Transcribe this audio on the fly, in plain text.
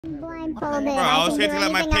blindfolded. Bro, I I was can here do to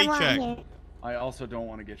get my anything I want paycheck. here. I also don't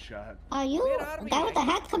want to get shot. Are you? Guy with the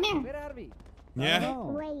hat? Come here. Yeah?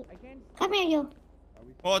 Wait. Come here, you.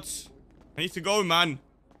 What? I need to go, man.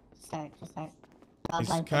 Start. Is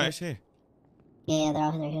Curtis here? Yeah, they're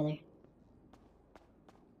over there.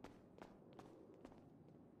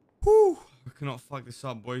 Whew. We cannot fuck this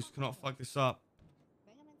up, boys. Cannot fuck this up.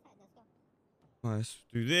 Bring them inside. Let's go. Alright, let's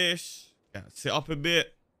do this. Yeah, sit up a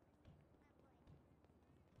bit.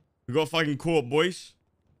 We got fucking caught, boys.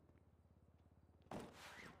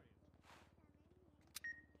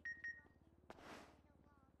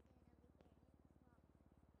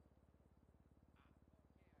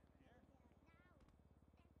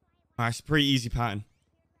 Alright, it's a pretty easy pattern.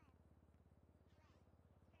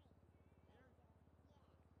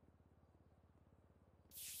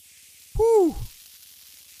 Whew.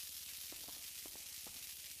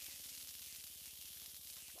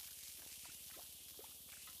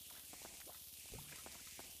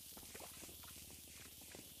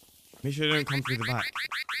 Make sure they don't come through the back.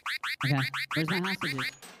 Okay, where's my hostages?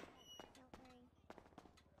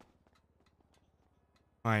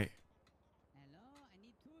 Alright. Hello, I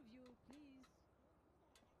need 2 of you, please.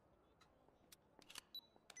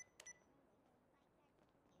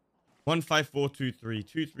 One 15423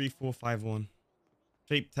 23451.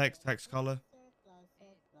 Shape, text color.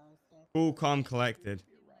 Cool, calm, collected.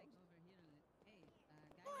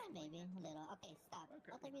 Come on, baby. Little. Okay, stop.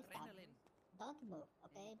 Both of you stop. Don't move,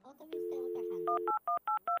 okay? Both of you stay with your hands up.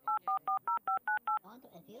 Don't.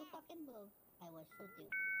 If you fucking move, I will shoot you.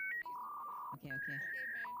 Okay.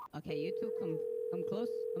 Okay, you two come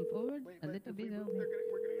close, come forward a little bit. We're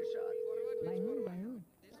gonna get shot. By who?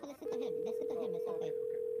 Just listen to him. It's okay.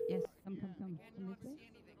 Yes, come this way.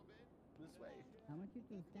 This way. I want you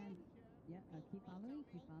to stand. Yeah, keep following.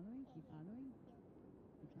 Keep coming. Okay,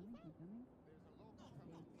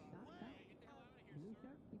 stop. Blue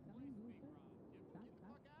shirt, keep coming, blue shirt. Stop.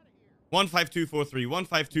 15243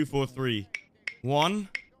 15243 1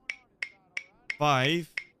 5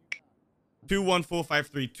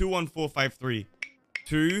 21453 21453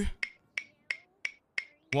 2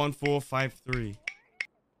 1453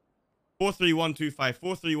 43125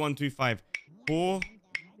 43125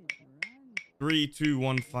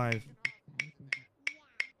 43215.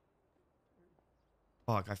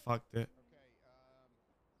 Fuck, I fucked it.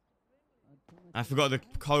 I forgot the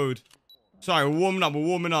code. Sorry, we're warming up.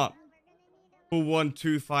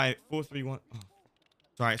 4125 431. Oh.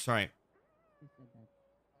 Sorry.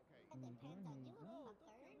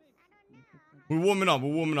 We're warming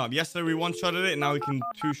up. Yesterday we one-shotted it, now we can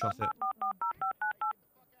two-shot it.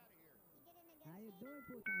 How you doing,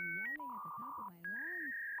 Puss? I'm yelling at the top of my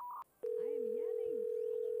lungs. I am yelling.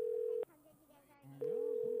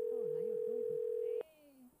 Hello, Pusto. How you doing, Pusto?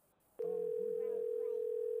 Hey. Oh, who's that?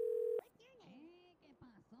 Hey, ¿qué pasó? How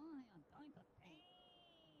you doing, Pusto?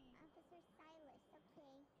 Officer Silas,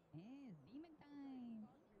 okay. Hey, it's demon time.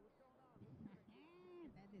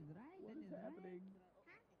 That is right. What is happening?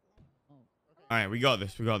 Oh. Alright, we got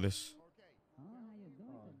this. Oh, how you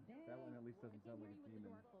doing today? That one at least doesn't sound like a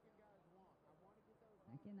demon.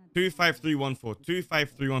 I cannot 25314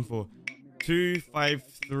 25314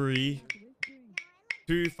 253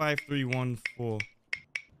 25314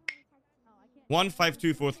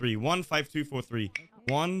 15243 15243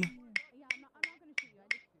 1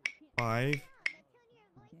 5.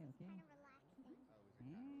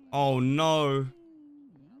 Oh no.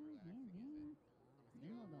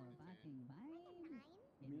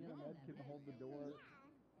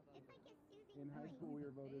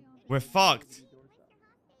 We're fucked.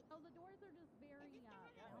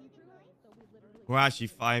 We're actually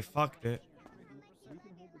 5. Fucked it.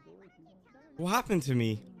 What happened to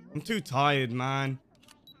me? I'm too tired, man.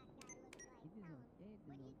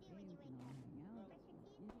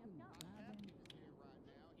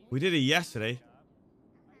 We did it yesterday.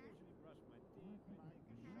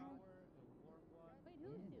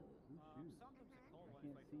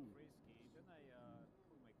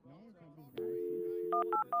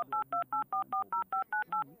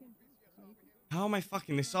 How am I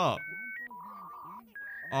fucking this up?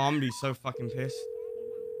 Oh, I'm gonna be so fucking pissed.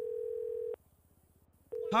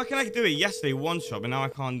 How can I do it yesterday one shot, but now I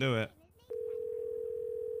can't do it?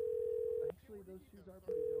 Actually, those shoes are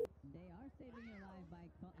pretty dope. They are saving your life by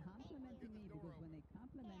complimenting me, because when they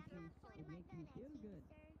compliment me, it makes me feel good.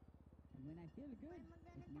 And when I feel good,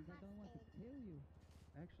 it means I don't want to kill you.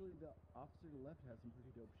 Actually, the officer to the left has some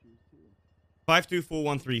pretty dope shoes too.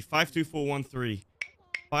 52413 52413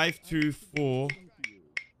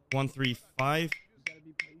 524135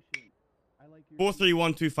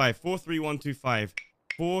 43125 43125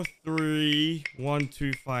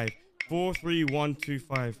 43125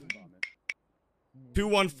 43125.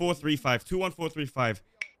 21435. 21435.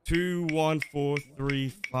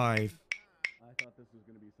 21435. I thought this was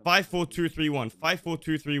gonna be something. 54231.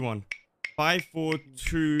 54231.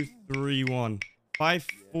 54231.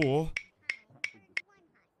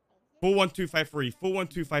 41253.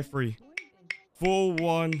 41253.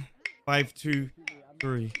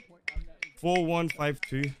 41523.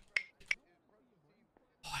 4152.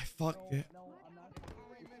 Oh, I fucked it. No, I'm not. Make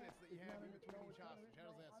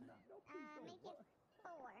it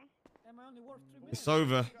 4. Am I only worth 3 minutes? It's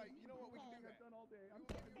over. Done all day. I'm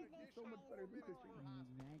trying to make you so much better than fishing.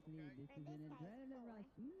 Exactly. This is an adrenaline rush.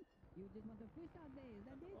 You just want to fish all day. Is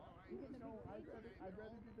that it? You get the No, I'd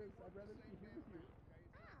rather do this. I'd rather be here with you.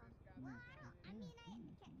 Well, I mean,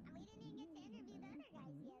 we didn't even get to interview the other guys yet, though.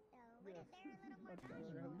 They're a little more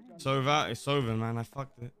confident. It's over. It's over, man. I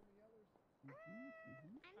fucked it. I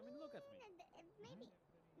mean, look at me.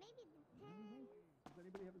 Maybe depends. Does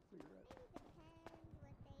anybody have a cigarette? Maybe depends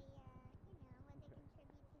what they, what they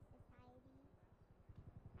contribute to society. How do you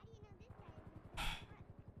know this guy isn't so smart?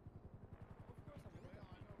 Wait, why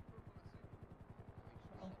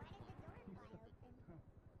did the door fly open?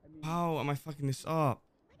 I mean, How am I fucking this up?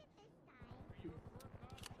 What if this guy?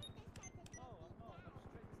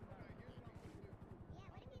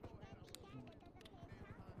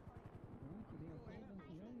 What if this guy's a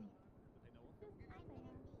deadbeat dad?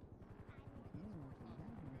 Yeah, what if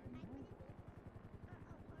he's a deadbeat dad that doesn't pay his child support?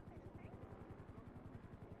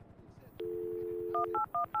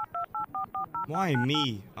 Why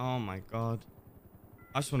me? Oh my god.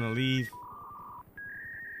 I just want to leave.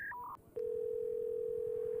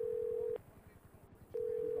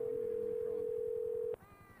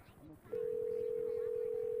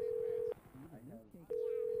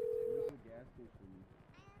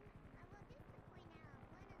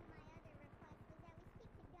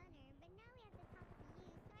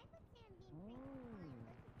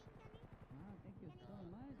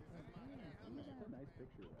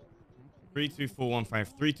 Three two four one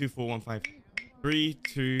five. 32415.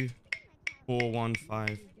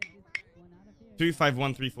 32415.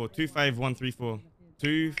 25134. 25134.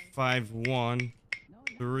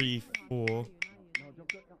 25134.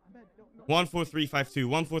 14352.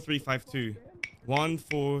 14352.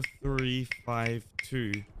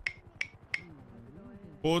 14352.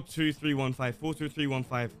 42315.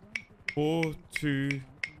 42315.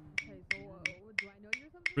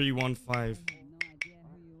 42315.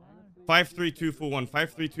 53241.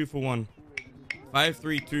 53241.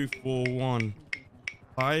 53241.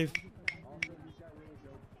 5.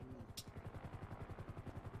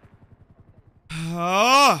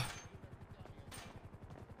 Ah!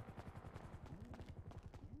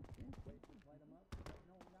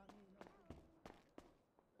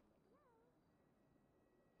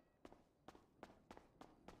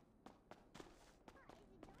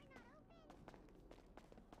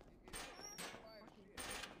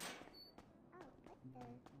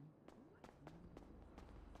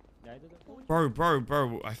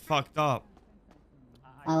 Bro, I fucked up.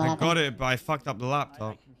 Oh, what I happened? got it, but I fucked up the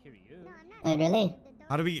laptop. Wait, really?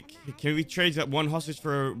 How do we, can we trade that one hostage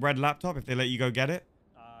for a red laptop if they let you go get it?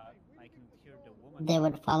 They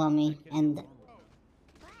would follow me, and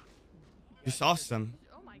Just ask them.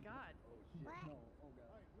 Oh my god. What?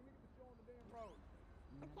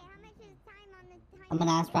 Okay, how much is time on the time? I'm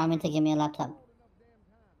gonna ask Rami to give me a laptop.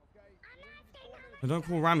 But don't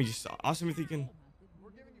call Rami, just ask him if he can.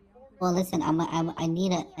 Well, listen, I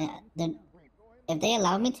need a. If they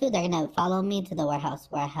allow me to, they're gonna follow me to the warehouse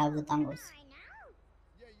where I have the dongles.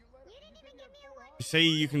 You didn't even give me a one. Say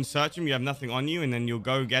you can search him, you have nothing on you, and then you'll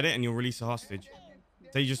go get it and you'll release a hostage.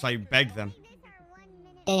 Say you just like beg them.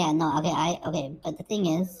 Yeah, no, okay, but the thing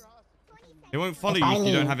is, They won't follow If you I if you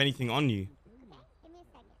don't leave- have anything on you. Give me a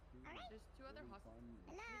second. Alright? There's 2 other hostages.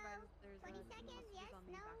 Hello? 20 seconds? Yes?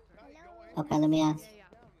 No? Hello? okay, let me ask. Yeah, yeah.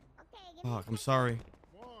 Okay, give me Fuck, I'm sorry.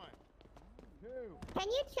 Can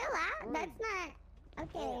you chill out? That's not...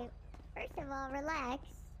 Okay, first of all, relax.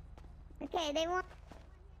 Okay, they want...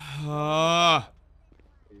 Ah,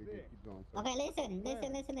 Okay, listen.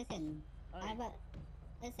 I have a.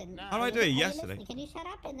 Listen. How do I do it hey, yesterday? listen, can you shut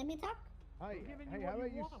up and let me talk? Hey, how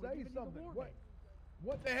about you say something?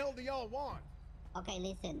 What the hell do y'all want? Okay,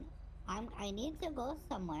 listen. I need to go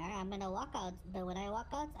somewhere. I'm gonna walk out, but when I walk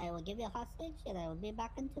out, I will give you a hostage, and I will be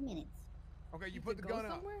back in 2 minutes. Okay, you put the gun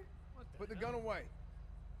up. Put the gun away.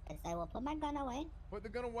 Yes, I will put my gun away. Put the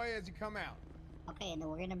gun away as you come out. Okay, and then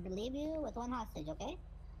we're gonna leave you with 1 hostage, okay?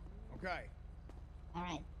 Okay. All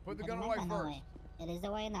right. Put the I'm gun putting my away first. It is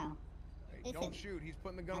away now. Hey, Listen, don't shoot. He's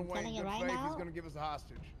putting the gun I'm away in telling you good right faith. now- He's gonna give us a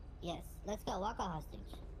hostage. Yes, let's go. Walk a hostage.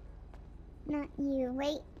 Not you.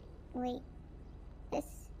 Wait. Wait. This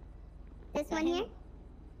Go one here? ahead.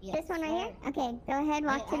 Yes, This one right here? sir. Okay, go ahead,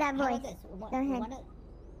 walk to Hey, that how voice. about this? Go ahead.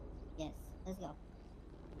 Yes, let's go.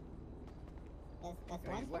 That's Okay,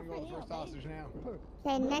 one he's letting go for of the you, first okay? hostage now.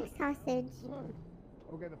 Okay, next hostage.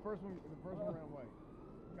 Okay, the first one ran away.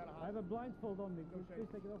 Got a I have a blindfold on me. Go Please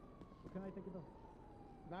shake. take it off. Can I take it off?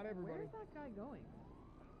 Not everybody. Where's that guy going?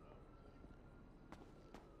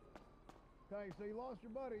 Okay, so you lost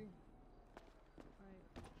your buddy.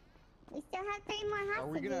 We still have 3 more Are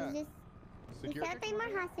we hostages. gonna We still have 3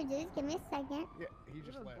 more hostages. Give me a second. Yeah, he You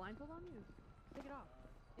just have a left. blindfold on you? Take it off.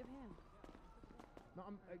 Give hand. No,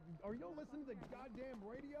 are you listening to the goddamn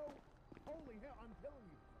radio? Holy hell, I'm telling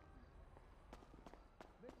you.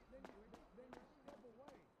 Then you step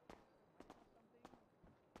away.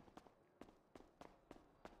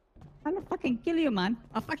 I'm gonna fucking kill you, man.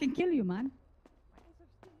 I'll fucking kill you, man.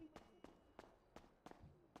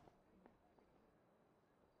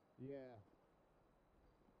 Yeah.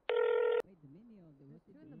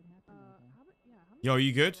 Yo,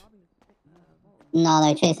 you good? No,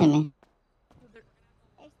 they're chasing me.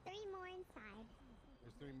 There's 3 more inside.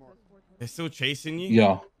 There's 3 more. They're still chasing you?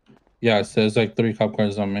 Yeah. Yeah, it says like 3 cop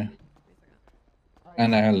cars on me.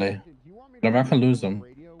 And I LA. But I'm not gonna lose them.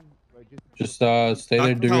 Just stay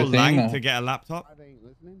there, do Tell your thing. Lang to get a laptop. They ain't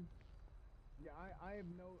listening. Yeah, I have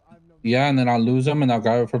no. Yeah, and then I'll lose them and I'll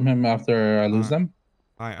grab it from him after I lose them.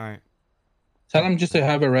 Alright. Tell him just to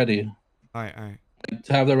have it ready. Alright.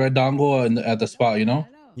 To have the red dongle at the spot, you know?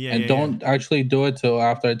 Yeah, And don't actually do it till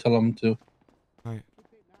after I tell him to. Alright.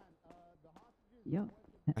 Yo,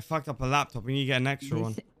 I fucked up a laptop. We need to get an extra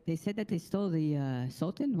one. they said that they stole the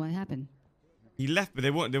Sultan. What happened? He left, but they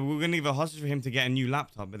were gonna give a hostage for him to get a new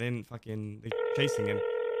laptop, but then they're chasing him.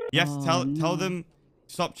 You have to tell no. them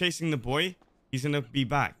stop chasing the boy. He's gonna be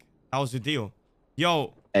back. That was the deal.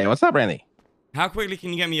 Yo, Hey, what's up, Randy? how quickly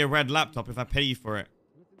can you get me a red laptop if I pay you for it?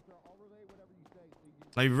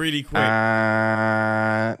 Like really quick.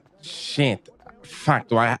 Shit. Fuck,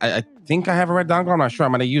 do I think I have a red dongle? I'm not sure. I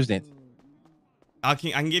might have used it. I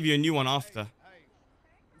can give you a new one after.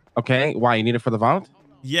 Okay, why? You need it for the vault?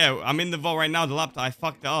 Yeah, I'm in the vault right now. The laptop, I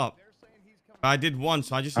fucked it up. But I did one,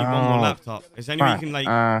 so I just need one more Oh, laptop. Is there any way you Fuck. can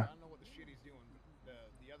like?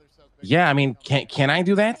 Yeah, I mean, can I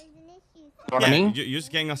do that? There's an issue. You know what I Yeah, mean? you're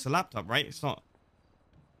just getting us a laptop, right? It's not.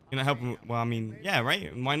 You're not helping. Well, I mean, yeah,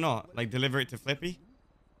 right? Why not? Like deliver it to Flippy.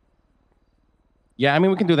 Yeah, I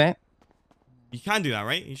mean, we can do that. You can do that,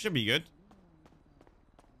 right? You should be good.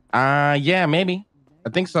 Yeah, maybe. I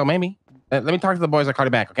think so, maybe. Let me talk to the boys. I'll call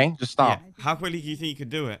you back, okay? Just stop. Yeah. How quickly do you think you could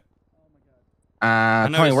do it? know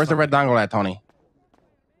Tony, it's where's the fine. red dongle at, Tony?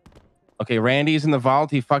 Okay, Randy's in the vault.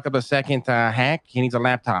 He fucked up a second hack. He needs a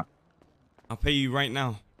laptop. I'll pay you right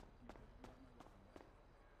now.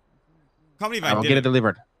 Can't believe I I will did get it it.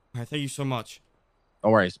 delivered. All right, thank you so much. No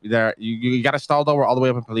worries. There, you got a stall door all the way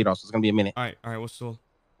up in Polito, so it's gonna be a minute. All right, what's all?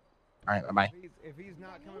 All right, bye bye. If he's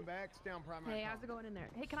not coming back, stay on primary. Hey, how's it going in there?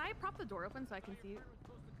 Hey, can I prop the door open so I can see? With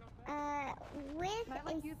Can I,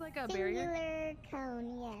 like, use, like, a singular barrier?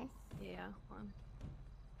 cone, yes. Yeah, hold on.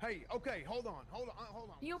 Hey, okay, hold on.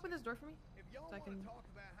 Can you open this door for me? If y'all So I want to can- talk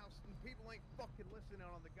about how some people ain't fucking listening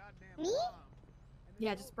on the goddamn Me? bomb,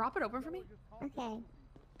 Yeah, just prop it open for me. Okay.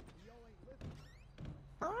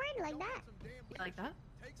 Forward like that. Like that?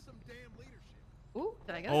 take some damn leadership. Ooh,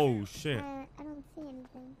 did I get it? Oh shit. I don't see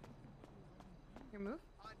anything. Here, move.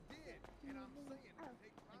 I did, and I'm saying, Oh,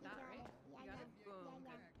 take Like that, right? Yeah, You got yeah, it? Boom.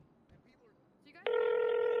 yeah, Okay. yeah. So you guys have 2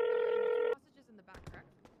 hostages in the back, correct?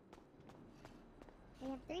 We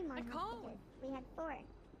have 3 more A cone. hostages. We had 4.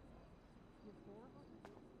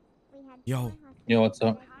 We had Yo. 4 hostages. Yo, what's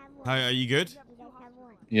up? We have one. Hi, are you good? You guys have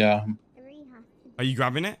 1. Yeah. 3 hostages. Are you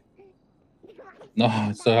grabbing it? No,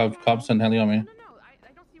 I still have cops and heli on me. No, I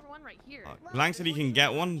don't see one right here. Lang said he can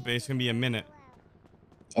get one, but it's gonna be a minute.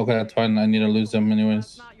 Okay, that's fine. I need to lose them That's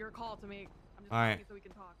anyways. not your call to make. I'm just Alright. telling you so we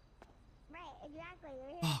can talk. Right, exactly. We're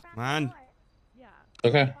here Fuck, from the man. door. Yeah.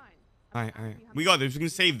 Okay. Fine. All right. We got this. We can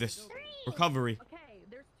save this. Recovery. Okay,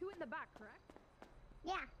 there's 2 in the back, correct?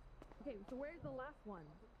 Yeah, Okay, so where's the last one?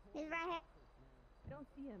 he's right here. I don't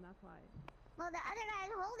see him, that's why. Well, the other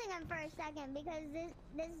guy's holding him for a second because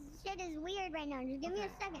this shit is weird right now. Just give me a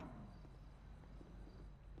second.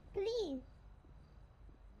 Please.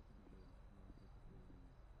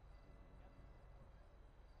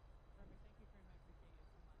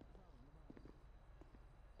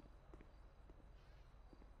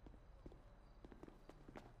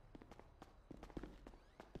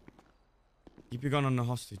 Keep your gun on the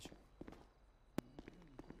hostage.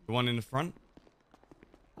 The one in the front.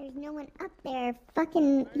 There's no one up there.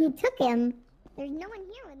 Fucking, he took him. There's no one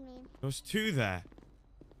here with me. There was 2 there.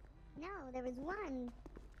 No, there was one.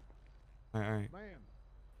 All right. Ma'am.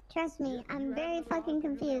 Trust me, I'm very fucking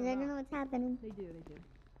confused. I don't know what's happening. They do.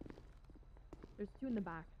 There's 2 in the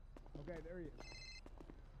back. Okay, there he is.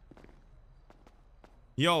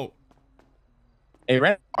 Yo, Hey,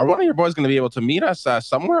 Ren, are one of your boys going to be able to meet us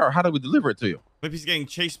somewhere, or how do we deliver it to you? Flippy's getting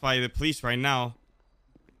chased by the police right now.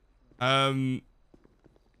 You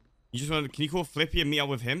just want? Can you call Flippy and meet up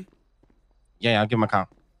with him? Yeah, I'll give him a call.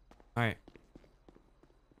 All right.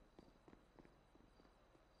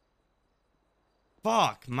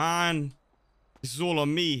 Fuck, man. This is all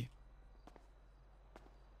on me.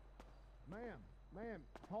 Ma'am,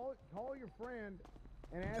 call your friend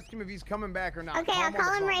and ask him if he's coming back or not. Okay, I'll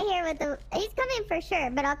call him right here with the. He's coming for sure,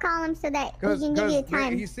 but I'll call him so that he can give you a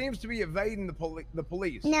time. He seems to be evading the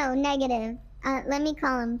police. No, negative. Let me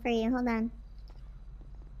call him for you. Hold on.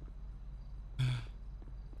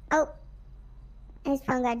 Oh, his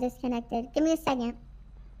phone got disconnected. Give me a second.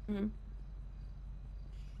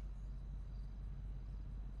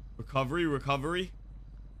 Recovery.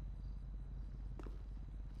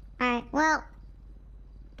 All right. Well,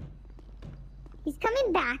 he's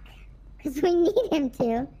coming back because we need him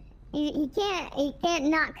to. He can't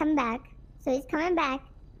not come back. So he's coming back.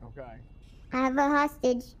 Okay. I have a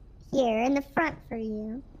hostage here in the front for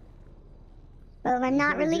you. But I'm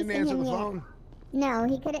not releasing He didn't answer him the yet. phone? No,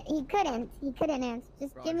 he couldn't answer.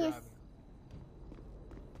 Just give me a.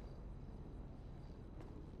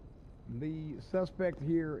 The suspect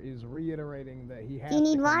here is reiterating that he has. Do you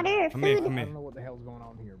need to come water or back. Come here, food? come I here. don't know what the hell's going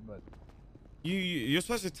on here, but You're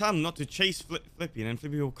supposed to tell him not to chase Flippy, and then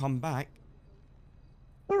Flippy will come back.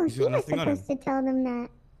 No, He's he got was nothing on him. supposed to tell them that.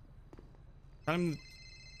 Tell him.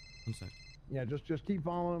 One sec. yeah, just keep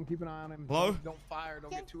following him, keep an eye on him. Hello? Don't fire,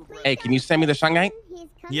 don't get too aggressive. Hey, can you send me the Shanghai? He's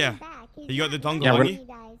coming Yeah. back. He's You got the not dongle Yeah, on we're- you?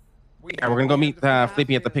 guys. Yeah, we're going to go meet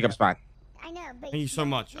Flippy at the pickup spot. I know, but Thank you so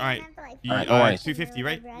much. All right. All right, no worries. 250,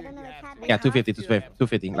 right? I don't know what's happening. Yeah, 250,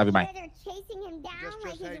 250. Love you, bye. They're chasing him down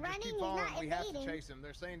like he's running. He's following him. not We have to evading. chase him.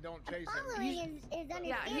 They're saying don't chase him. Following is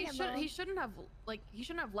Yeah, understandable. he shouldn't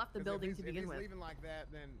have left the 'Cause building if to he's begin with. leaving like that,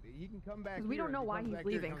 then he can come back. 'Cause we here. don't know If he why comes he's back here,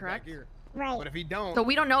 he leaving, comes back correct? here. Right. But if he don't, So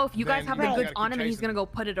we don't know if you guys then have you the gotta goods keep on him and he's chasing gonna go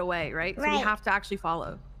put it away, right? So we Right. have to actually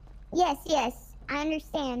follow. Yes, I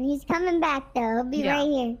understand. He's coming back though. He'll be Yeah. right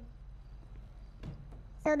here.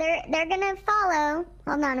 So they're gonna follow.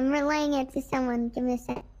 Hold on, I'm relaying it to someone. Give me a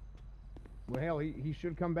sec. Well, hell, he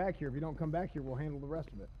should come back here. If you don't come back here, we'll handle the rest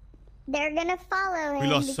of it. They're gonna follow him. We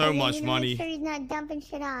lost so because they much need to money. Make sure he's not dumping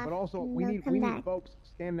shit off. But also, and we they'll need come back. folks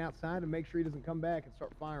standing outside to make sure he doesn't come back and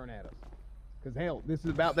start firing at us. Because hell, this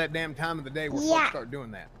is about that damn time of the day where Yeah. folks start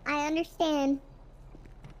doing that. I understand.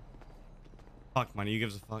 Fuck, man. Who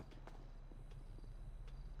gives a fuck?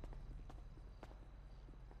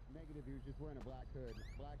 Negative, he was just wearing a black hood.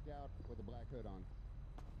 Blacked out with a black hood on.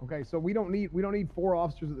 Okay, so we don't need 4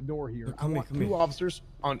 officers at the door here. Look, I come here, want come 2 here. officers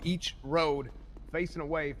on each road, facing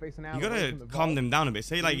away, facing out. You away gotta from the calm vault. them down a bit.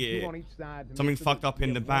 Say We like need 2 it, on each side to make something sure fucked that up in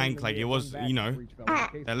we the have one bank, and like we it have was, one you back know, for each fellow, in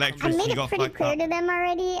case the someone- I electricity made it got pretty fucked clear up. to them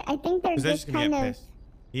already. I think they're Because they're just just gonna kind get of. pissed.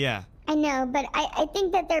 Yeah. I know, but I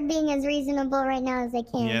think that they're being as reasonable right now as they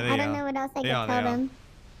can. Yeah, they I don't are. know what else I They can are, tell they are. them.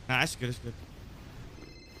 Nah, that's good. That's good.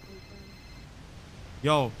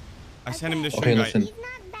 Yo, I sent him the Okay, Shanghai. listen. He's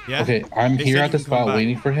not back. Yeah? Okay, I'm They here said at you the can come spot back.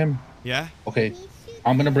 waiting for him. Yeah? Okay, He shoots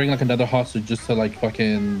I'm gonna bring like another hostage just to like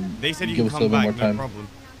fucking They said you give can us a come little bit back, more no time. problem.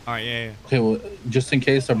 Alright, yeah. Okay, well, just in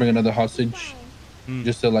case, I'll bring another hostage, Mm.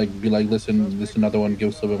 just to like be like, listen, this is another one, give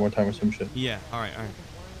us a little bit more time or some shit. Yeah, alright.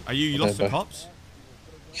 Are you Okay, lost the bye. cops?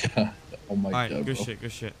 Yeah. Oh my Alright, god. good bro. shit,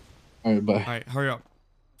 good shit. All right, bye. Alright, hurry up.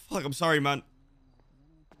 Fuck, I'm sorry, man.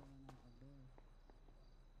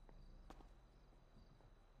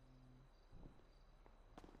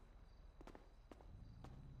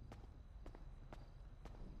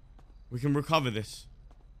 We can recover this.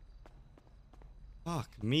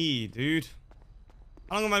 Fuck me, dude.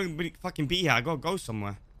 How long am I gonna fucking be here? I gotta go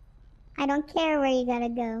somewhere. I don't care where you gotta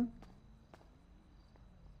go.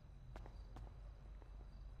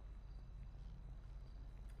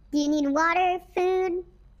 Do you need water, food?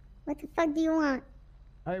 What the fuck do you want?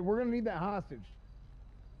 Hey, we're gonna need that hostage.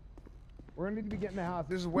 We're gonna need to be getting that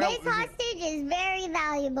hostage. This hostage is very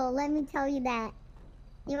valuable, let me tell you that.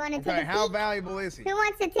 You wanna Okay, take a how peek? valuable is he? Who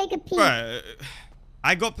wants to take a peek? Bruh,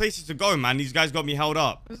 I got places to go, man. These guys got me held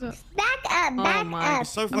up. Back up, back my. up. It's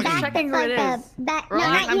so I'm fucking- just Back checking the who it fuck up. is. Back, Bro, no,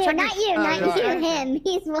 I'm not you, checking- not you, not yeah. you, him.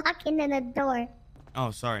 He's walking in the door.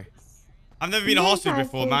 Oh, sorry. I've never been a Nice hostage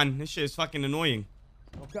before, hostage. man. This shit is fucking annoying.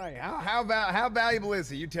 Okay, how valuable is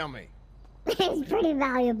he? You tell me. He's pretty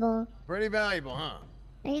valuable. Pretty valuable, huh?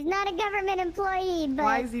 He's not a government employee, but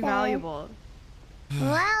Why is he valuable?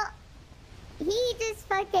 Well, he just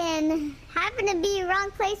fucking happened to be wrong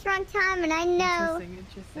place, wrong time, and I know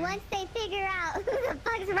once they figure out who the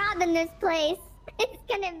fuck's robbing this place, it's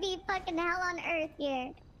gonna be fucking hell on earth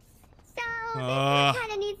here. So this guy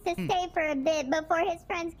kind of needs to stay for a bit before his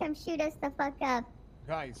friends come shoot us the fuck up.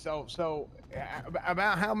 Okay, so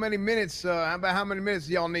about how many minutes? About how many minutes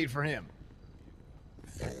do y'all need for him?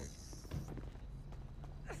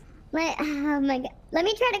 Oh my god! Let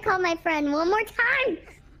me try to call my friend one more time.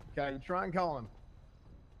 Okay, try and call him.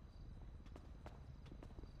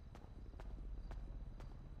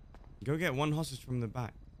 Go get one hostage from the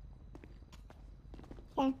back.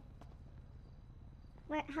 Okay.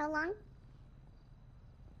 Where? How long?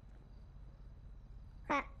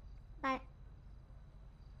 Bye.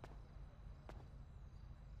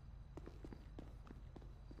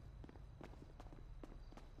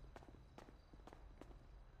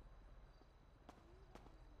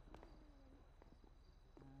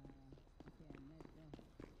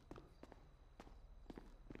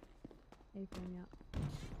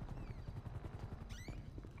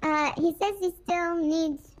 He says he still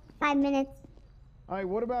needs 5 minutes. All right,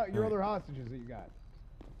 what about your other hostages that you got?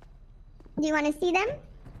 Do you want to see them?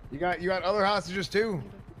 You got other hostages too?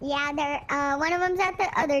 Yeah, they're one of them's at the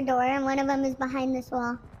other door and one of them is behind this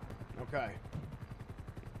wall. Okay.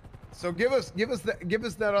 So give us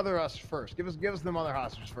that other hostage first. Give us them other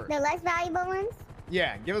hostages first. The less valuable ones?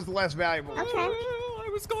 Yeah, give us the less valuable ones. Okay. I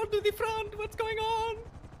was going to the front. What's going on?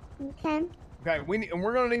 Okay. Okay,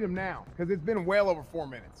 we're gonna need them now because it's been well over 4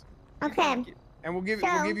 minutes. Okay. And we'll give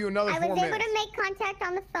So, you another 4 I was minutes. able to make contact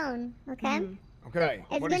on the phone, okay? Okay.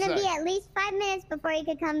 It's What'd he gonna say? be at least 5 minutes before he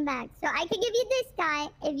could come back. So I could give you this guy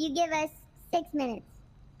if you give us 6 minutes.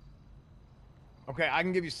 Okay, I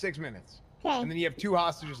can give you 6 minutes. Okay. And then you have 2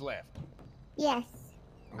 hostages left. Yes.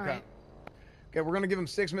 Okay. Alright. Okay, we're gonna give him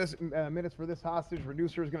 6 minutes for this hostage.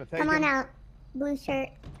 Reducer is gonna take Come on him. out. Blue shirt.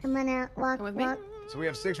 Come on out. Walk, Come with me? walk. So we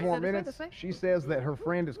have 6 This more way, this way, minutes. this way. She says that her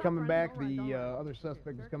friend is coming back. The other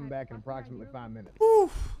suspect is coming back in approximately 5 minutes. So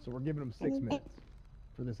we're giving them 6 minutes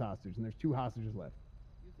for this hostage, and there's 2 hostages left.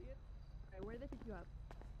 You see it? Alright, where did they pick you up?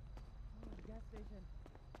 Gas station.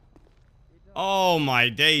 Oh my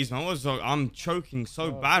days, man! I'm choking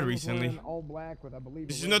so bad someone's recently. wearing all black with, I believe,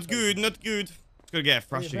 This a is red not good. face. Not good. It's gonna get Is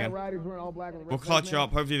fresh that again. right? He's wearing all black with a red We'll face clutch now?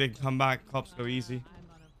 up. Hopefully they can come back. Cops go easy.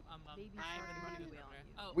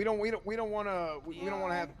 We don't want to. We don't want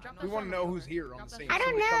to have. We want to know who's here on the scene. I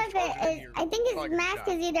don't Somebody know comes if charging in it is. here, I think his probably gets mask shot.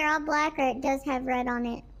 is either all black or it does have red on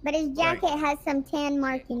it. But his jacket has some tan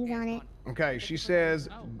markings on it. Okay, she says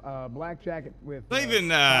black jacket with Not even,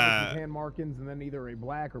 tan markings, and then either a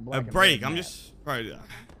black or black. A and break. red I'm mask. just, bro.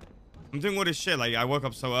 I'm doing all this shit. Like I woke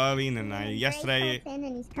up so early, and then yesterday. Gray coat in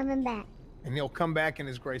and he's coming back. And he'll come back in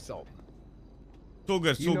his gray soul. It's all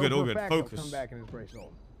good. It's You all know good. for All a good. fact he'll Focus. Come back in his gray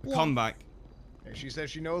soul. Yes. Come back. And she says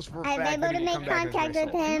she knows for a I'm fact able that to he'll make come back in his contact gray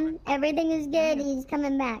with soul. him. Everything is good. He's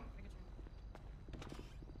coming back.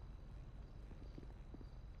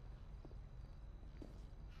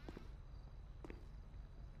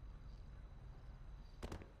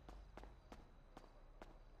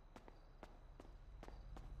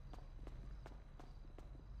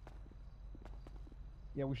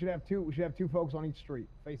 Yeah, we should have two. We should have 2 folks on each street,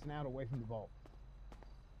 facing out away from the vault.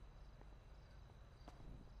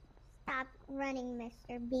 Stop running,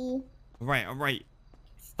 Mr. B. All right. All right.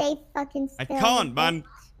 Stay fucking I still. can't, man.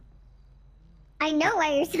 I know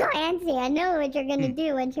why you're so antsy. I know what you're gonna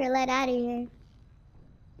do once you're let out of here.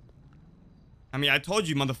 I mean, I told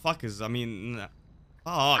you, motherfuckers. I mean, fuck.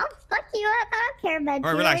 I'll fuck you up. I don't care about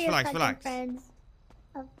Alright, you relax, or your relax, fucking relax. friends.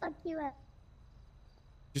 I'll fuck you up.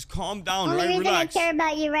 Just calm down, Only right? reason Relax. I care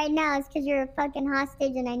about you right now is because you're a fucking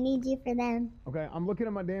hostage and I need you for them. Okay, I'm looking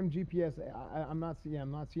at my damn GPS. I'm not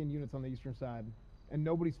seeing units on the eastern side, and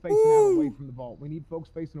nobody's facing out away from the vault. We need folks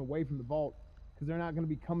facing away from the vault because they're not going to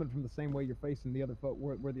be coming from the same way you're facing the other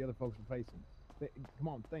where the other folks are facing. Come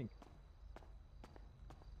on, think.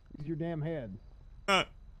 Use your damn head.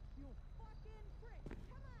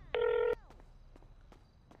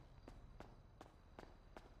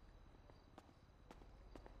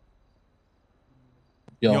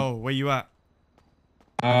 Yo, where you at?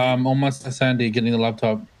 Almost at Sandy getting the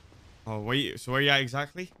laptop. Oh, wait. So where you at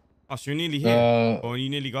exactly? Oh, so you're nearly here. Oh, you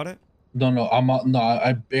nearly got it? No,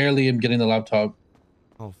 I barely am getting the laptop.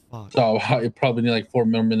 Oh, fuck. So I probably need like 4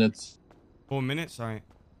 more minutes. 4 minutes? Alright.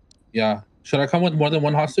 Yeah. Should I come with more than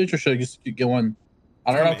one hostage or should I just get one?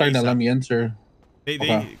 I don't know if they're gonna let me enter.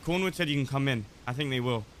 Okay. Cornwood said you can come in. I think they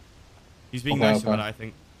will. He's being Okay, nice okay. about it, I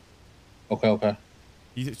think. Okay.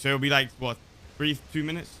 So it'll be like, what, 2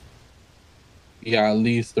 minutes? Yeah, at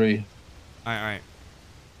least 3. Alright.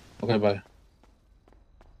 Okay, bye.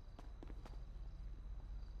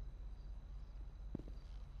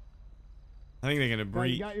 I think they're gonna You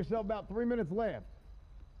breach. got yourself about 3 minutes left.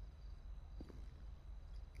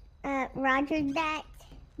 Roger that,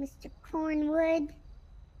 Mr. Cornwood.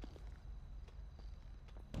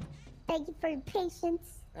 Thank you for your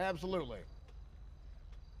patience. Absolutely.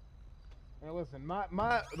 Now listen,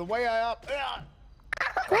 the way I up. Oh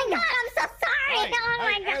my god, I'm so sorry! Hey, Oh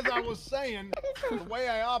my hey, as god! I was saying, the way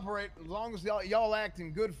I operate, as long as y'all act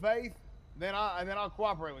in good faith, then I'll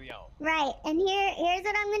cooperate with y'all. Right, and here's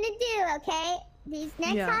what I'm gonna do, okay? These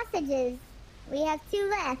next hostages, we have 2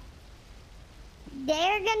 left.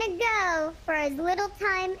 They're gonna go for as little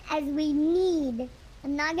time as we need.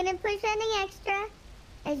 I'm not gonna push anything extra.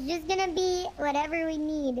 It's just gonna be whatever we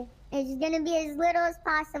need. It's just gonna be as little as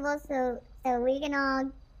possible so we can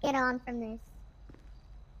all get on from this.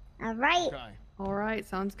 All right. Okay. All right,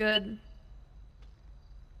 sounds good.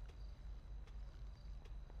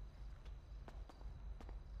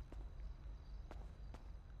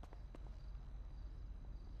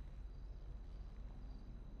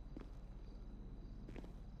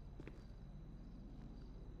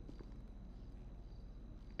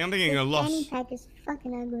 I'm thinking a loss. Fanny pack is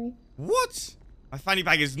fucking ugly. What? My fanny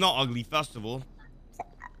pack is not ugly, first of all.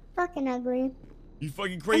 Fucking ugly. You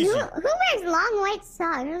fucking And crazy. who wears long white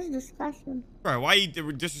socks? This is disgusting. Bro, why are you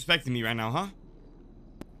disrespecting me right now, huh?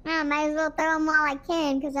 I might as well throw them while I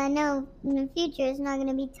can, because I know in the future it's not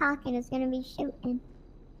gonna be talking, it's gonna be shooting.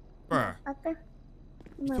 Bro, Fucker.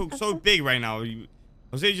 you talk so big right now. I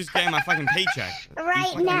was just getting my fucking paycheck. Right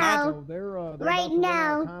fucking mad? now. So they're Right about to run out of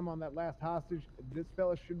now. time on that last hostage. This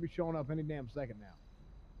fella should be showing up any damn second now.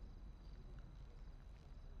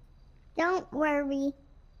 Don't worry.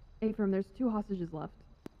 Abram, there's 2 hostages left.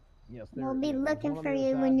 Yes, We'll be there's looking one on for the other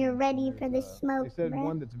you side, when you're and ready there's, for the smoke, They said bruh.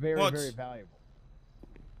 one that's very, What? very valuable.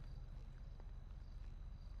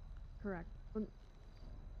 Correct. No,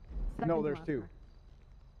 Second there's last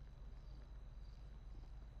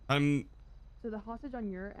 2. So the hostage on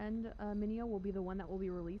your end, Minio, will be the one that will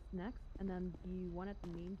be released next, and then the one at the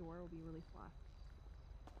main door will be released last.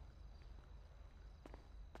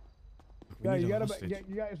 We Yeah, need you a got hostage.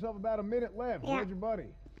 you got yourself about a minute left. Yeah. Where's your buddy?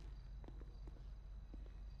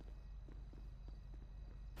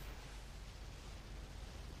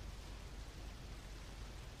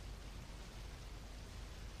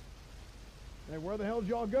 Hey, where the hell did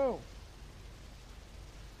y'all go?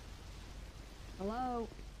 Hello?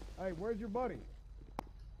 Hey, where's your buddy?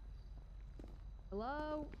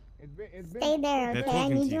 Hello? It's been Stay there, They're okay? I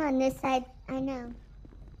talking need to you you. on this side. I know.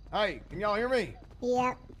 Hey, can y'all hear me?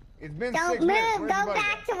 Yep. It's been Don't 6 move. minutes. Go Where's your buddy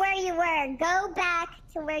back to where you were. Go back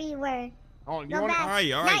to where you were. Oh, you Go want back. All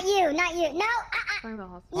right, all Not right. you. Not you. No. Talking about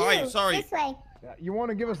hostage. You. All right, sorry. This way. you want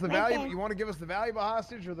to give us the Right valuable? there. You want to give us the valuable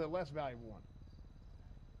hostage or the less valuable one?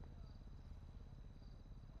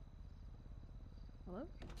 Hello?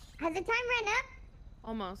 Has the time run up?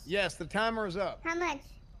 Almost. Yes, the timer is up. How much?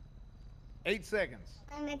 8 seconds.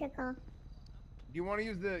 I'll make a call. Do you want to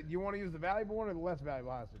use the valuable one or the less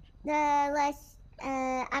valuable hostage? The less,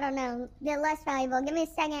 I don't know. The less valuable. Give me a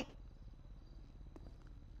second.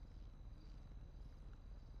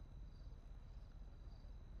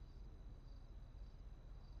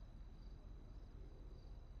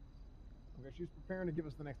 Okay, she's preparing to give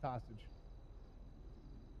us the next hostage.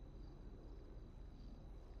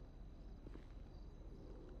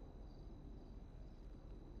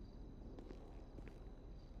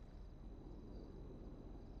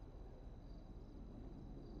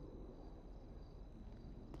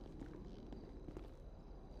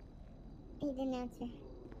 He didn't answer.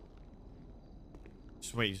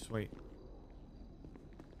 Just wait, just wait.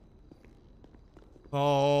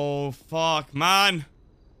 Oh, fuck, man.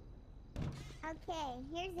 Okay,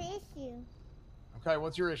 here's the issue. Okay,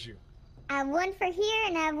 what's your issue? I have one for here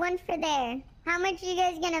and I have one for there. How much are you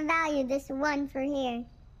guys gonna value this one for here?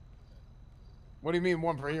 What do you mean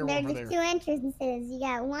one for here, one There's for just there? 2 entrances. You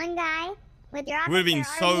got one guy with your officer Would have been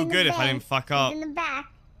already so in the good if I bay. didn't fuck He's up. in the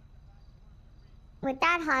back with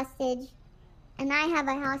that hostage, and I have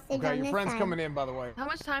a hostage Okay, on your this friend's side. coming in, by the way. How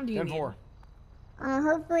much time do you need? 10-4.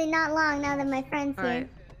 Hopefully not long now that my friend's All here. right.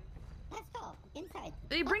 Let's go. Inside.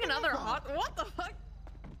 Did you bring Okay, another let's go. hot? What the fuck?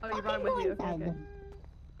 Oh, you Okay, brought it with go you. Okay, inside. okay.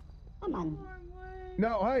 Come on.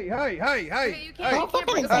 No, hey, Okay, you hey. can't, you, Go can't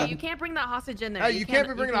bring, inside. okay, you can't bring that hostage in there. Hey, you can't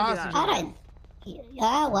be bringing a do hostage that. All right.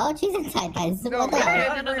 Yeah, well, she's inside, guys. No, What the you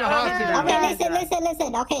hell? can't be bringing a hostage. no, Okay, no.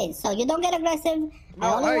 listen. Okay, so you don't get aggressive. I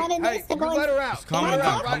No, only wanted hey, this to you go let her in. out. Just calm Let her her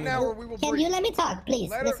out down, right now or we will Can breach. you let me talk, please?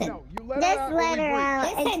 Let her, Listen. no, you let Just her out or let we her breach. out.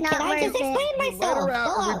 Listen, It's can not I worth just it. explain You let myself? her out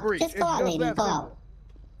Go or we out. breach. Just It's go out, just lady. that Go simple. out.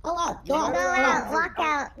 Go out. Go Go out. out. Walk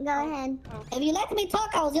out. Go ahead. If you let me talk,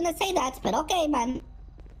 I was gonna say that, but okay, man.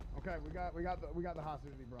 Okay, we got the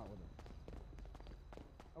hostage he brought with him.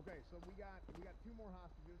 Okay, so we got 2 more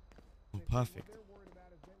hostages. Oh, They said what perfect. they're worried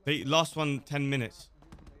about is they Hey, last one, 10 minutes.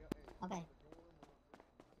 Okay. All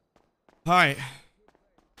right.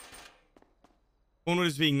 Cornwood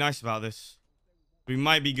is being nice about this. We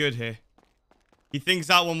might be good here. He thinks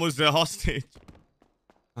that one was the hostage.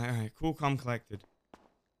 All right, cool, calm, collected.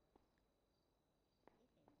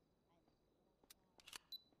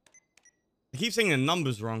 I keep saying the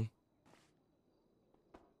numbers wrong.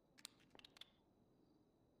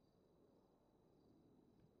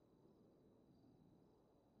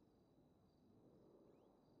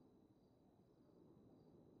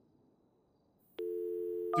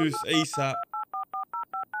 Do this ASAP.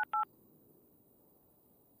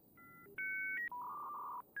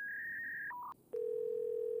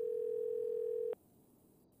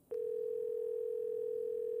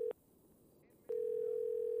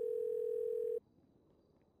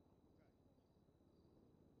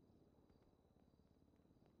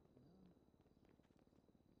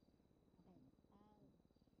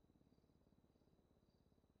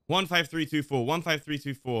 One 5-3-2-4.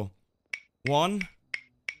 1-5-3-2-4.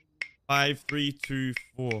 1-5-3-2-4.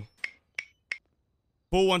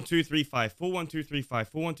 4-1-2-3-5. 4-1-2-3-5.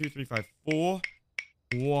 4-1-2-3-5.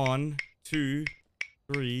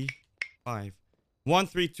 4-1-2-3-5.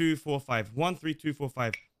 1-3-2-4-5.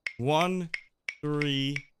 1-3-2-4-5.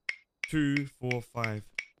 1-3-2-4-5.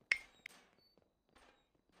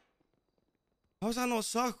 How is that not a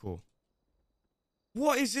circle?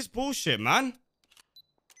 What is this bullshit, man?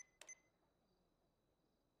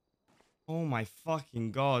 Oh my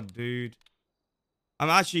fucking god, dude. I'm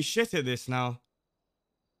actually shit at this now.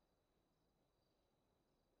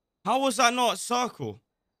 How was that not a circle?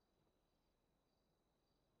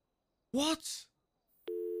 What?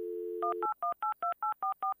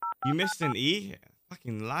 You missed an E?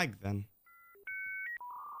 Fucking lag then.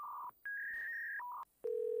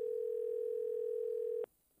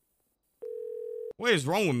 What is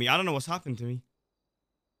wrong with me? I don't know what's happened to me.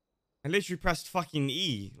 I literally pressed fucking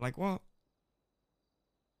E. Like what?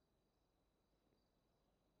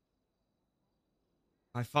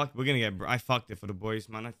 I fucked it for the boys,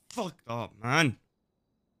 man. I fucked up, man.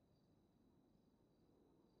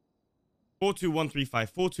 42135.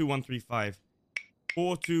 42135.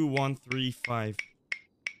 42135.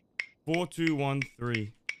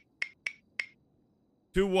 4213.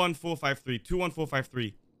 21453.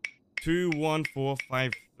 21453.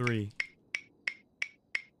 21453.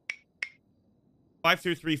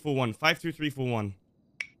 52341. 52341.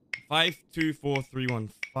 52431.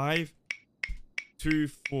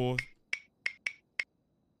 524.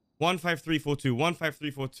 15342.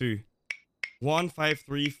 15342.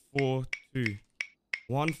 15342.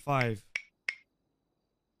 15.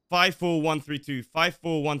 54132.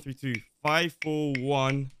 54132.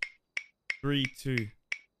 54132.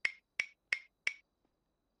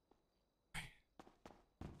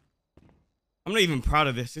 I'm not even proud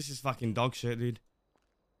of this. This is fucking dog shit, dude.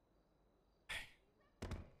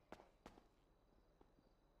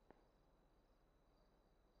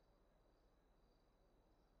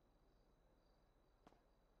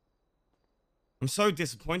 I'm so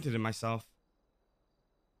disappointed in myself.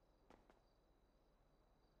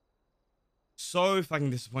 So fucking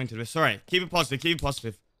disappointed. It's alright. Keep it positive. Keep it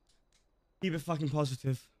positive. Keep it fucking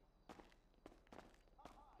positive.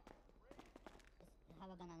 Have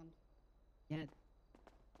a gun on him. Yeah.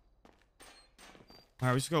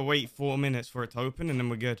 Alright, we just gotta wait 4 minutes for it to open and then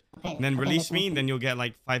we're good. Okay. And then okay, release me listen. and then you'll get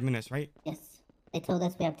like 5 minutes, right? Yes. They told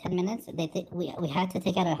us we have 10 minutes. They think we had to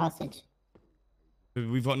take out our hostage.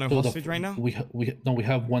 We've got no So hostage right now? We have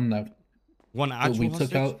one left. One So actual we hostage?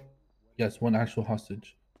 took out, yes, one actual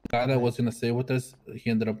hostage. The guy that was gonna stay with us, he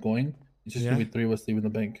ended up going. It's just gonna be 3 of us leaving the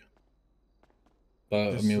bank.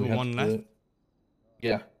 But There's I mean, we still have one to left? do it.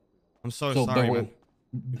 Yeah. I'm so but sorry, we're- man.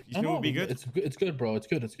 You think we'll be good? It's good, bro. It's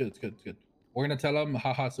good. We're gonna tell him,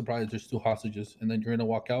 haha, surprise, there's 2 hostages, and then you're gonna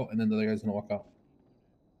walk out, and then the other guy's gonna walk out.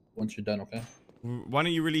 Once you're done, okay? Why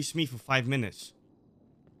don't you release me for 5 minutes?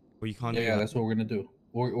 Well, you can't do Yeah, that. that's what we're gonna do.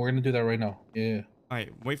 We're gonna do that right now. Yeah.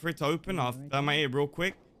 Alright, wait for it to open. I'll thermite it real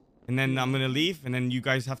quick. And then I'm gonna leave. And then you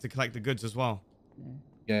guys have to collect the goods as well.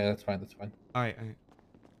 Yeah, that's fine. Alright. Okay, let me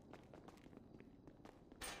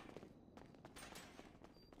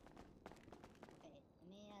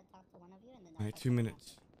talk to one of you and then I'll Alright, talk 2 to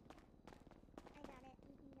minutes. I got it.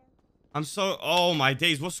 You can go. I'm so... Oh, my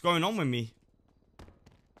days. What's going on with me?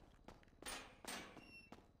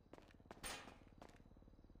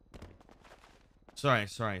 Sorry. Wait a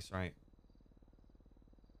second.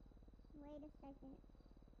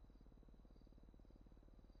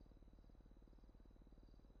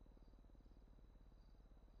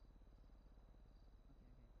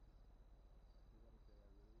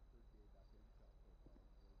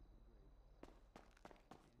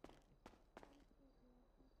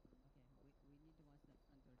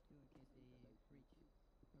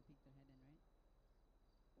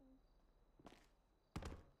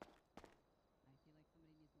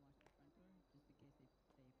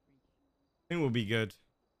 think we'll be good.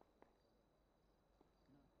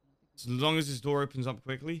 As long as this door opens up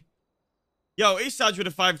quickly. Yo, Eastside with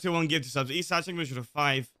a 521 gift to subs. Eastside English with a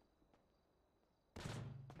 5.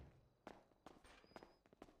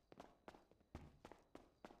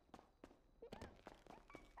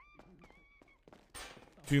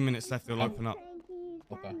 Two minutes left, it'll open up.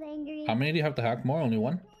 Okay. How many do you have to hack more? Only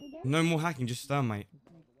one? No more hacking, just thermite.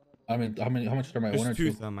 I mean, how much thermite? Just One or two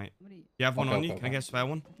two? thermite. You have one Okay, on you? okay, Can I get a spare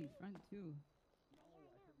one? Okay, front two.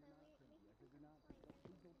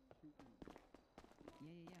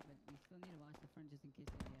 Yeah, but we still need to watch the front just in case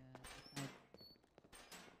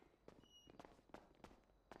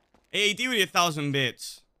they AAD with 1,000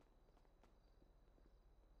 bits.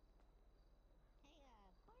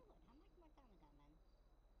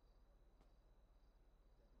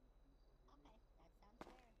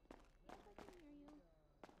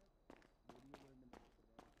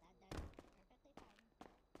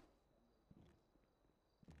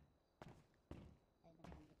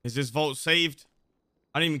 Is this vault saved?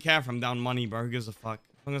 I don't even care if I'm down money, bro. Who gives a fuck?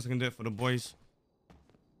 As long as I can do it for the boys.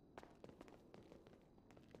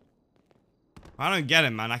 I don't get it,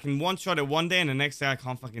 man. I can one-shot it one day and the next day I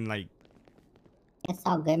can't fucking, like... It's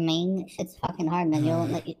all good, man. Shit's fucking hard, man. You're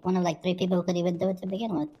like one of like 3 people who could even do it to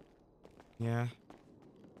begin with. Yeah.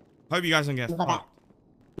 Hope you guys don't get Fuck fucked.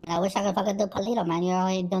 I wish I could fucking do Palito, man. You're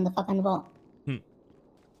already doing the fucking vault.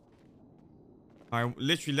 Alright,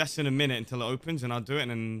 literally less than a minute until it opens and I'll do it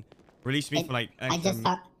and then release me for like I extra... just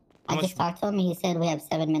talked to him. He said we have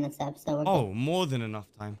 7 minutes left, so we're good. More than enough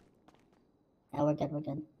time. Yeah, we're good, we're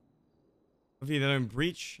good. Hopefully they don't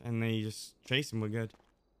breach and they just chase him, we're good.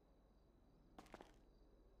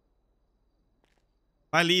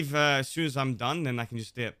 If I leave as soon as I'm done, then I can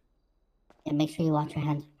just dip. Yeah, make sure you watch your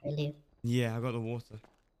hands before you leave. Yeah, I got the water.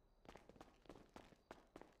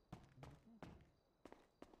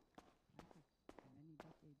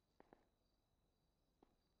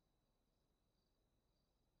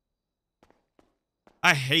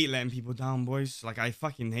 I hate letting people down, boys. Like, I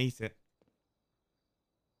fucking hate it.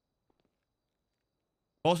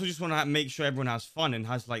 Also, just want to make sure everyone has fun and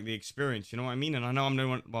has, like, the experience. You know what I mean? And I know I'm the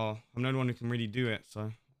one... Well, I'm not the one who can really do it.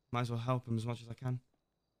 So, might as well help them as much as I can.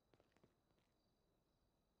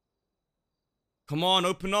 Come on,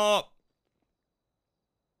 open up.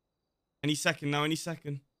 Any second now, any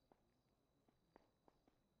second.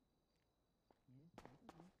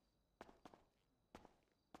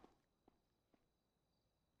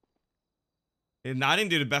 And I didn't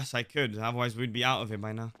do the best I could. Otherwise, we'd be out of it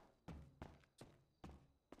by now.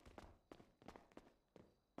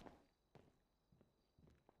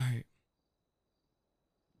 Alright.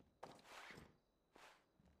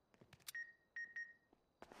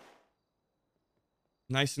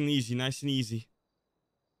 Nice and easy, nice and easy.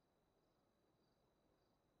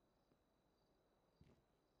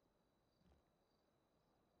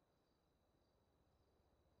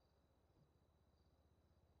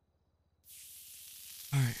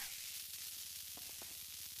 All right.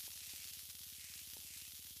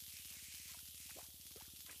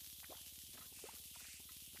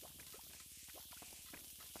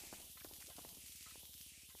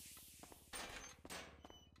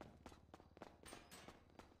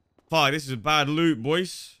 Fuck, this is a bad loot,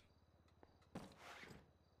 boys.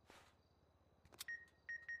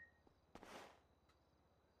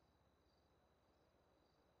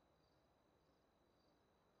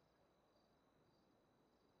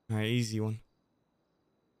 Alright, easy one.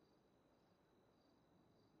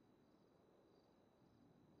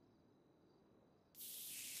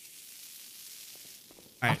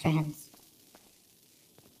 Alright. Watch your hands.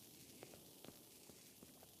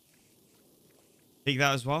 Take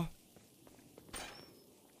that as well.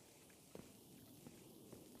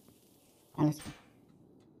 Honestly.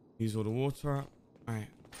 Use all the water up. Alright,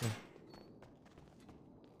 cool.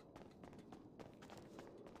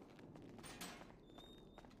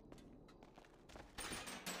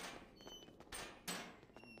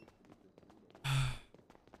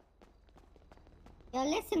 Yo,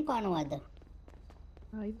 listen, Cornwood.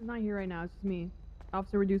 He's not here right now. It's just me.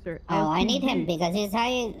 Officer Reducer. Oh, I need him because he's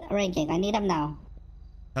high ranking. I need him now.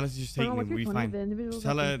 Tell her to just Hold take on, me. what's your We'll be 20? fine. The individuals Just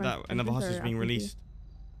tell up in her front that another entrance hostage are is being asking you. released.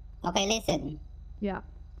 Okay, listen. Yeah.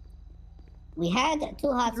 We had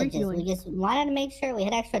 2 hostages. We refueling. just wanted to make sure we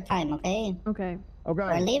had extra time, okay? Okay. Okay.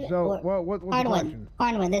 We're leaving. So what's the question?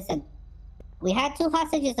 Cornwood, listen. We had 2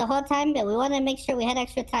 hostages the whole time, but we wanted to make sure we had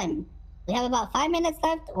extra time. We have about 5 minutes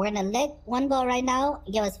left. We're gonna let one go right now.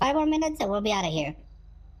 Give us 5 more minutes, and we'll be out of here.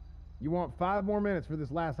 You want 5 more minutes for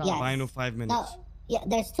this last Yes. hostage? Final 5 minutes. No, yeah,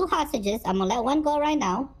 there's 2 hostages. I'm gonna let one go right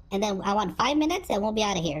now, and then I want 5 minutes, and we'll be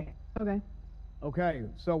out of here. Okay. Okay,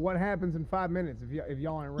 so what happens in 5 minutes if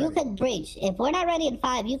y'all aren't ready? You could breach. If we're not ready in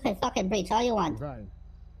 5, you can fucking breach all you want. Right.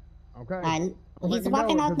 Okay. And he's Let me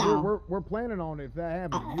walking know, out 'cause now. we're planning on it if that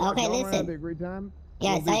happens. Okay, y'all listen. Have the agreed time?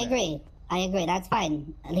 Yes, We'll do I that. agree. I agree. That's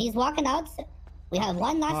fine. And he's walking out. We have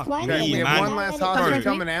one last Fuck one. me, and man. we're We not have one last ready. hostage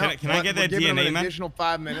coming out. Can I get their We're giving them DNA, an man? additional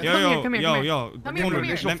 5 minutes. Yo, Come yo, here, come here, yo, come yo. Give them an Cornwood,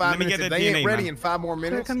 additional let 5 me get minutes. their If they ain't DNA, ready man. in 5 more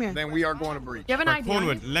minutes, come here. then we are going to breach. Do you have an Bro, ID on you?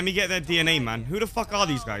 Cornwood, let me get their DNA, man. Who the fuck are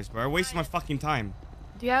these guys, bro? Wasting my fucking time.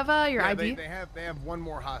 Do you have your Yeah, ID? they have one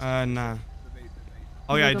more hostage. Nah. They-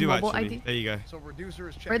 Oh yeah, I The do mobile actually. ID? There you go. So reducer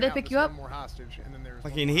is checking Where'd they out pick this you up? one more hostage, and then there's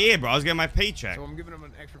one Fucking more here, hostage. bro. I was getting my paycheck. So I'm giving them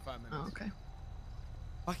an extra 5 minutes. Oh, okay.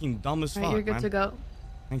 Fucking dumb as All fuck, right, you're good man. to go.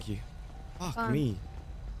 Thank you. Fuck Fine. me.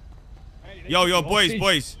 Yo,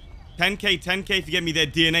 boys. 10k if you get me their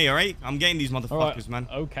DNA, alright? I'm getting these motherfuckers, man.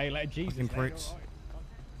 Okay, let Jesus. Fucking pricks.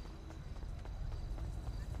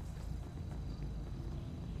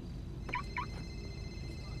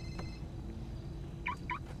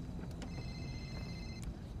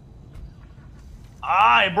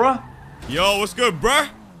 Aye, bro. Yo, what's good, bruh?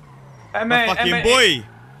 Hey, My man. fucking boy.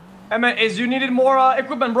 Hey, man, is you needed more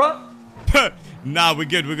equipment, bro? Nah, we're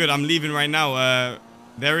good. I'm leaving right now.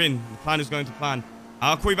 They're in. The plan is going to plan.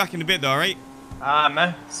 I'll call you back in a bit, though, alright? Ah,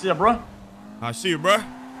 man. See ya, bro. I'll see you, bruh.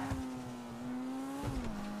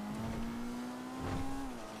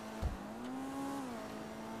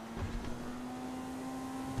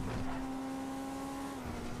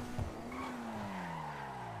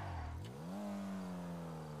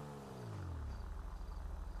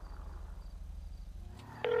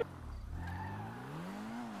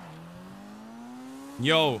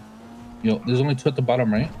 Yo. Yo, there's only 2 at the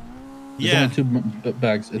bottom, right? There's Yeah. only 2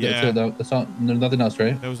 bags. Yeah. That's not. There's nothing else,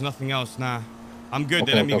 right? There was nothing else, nah. I'm good,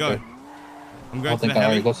 Okay, then let me okay, go. okay. I'm going to the All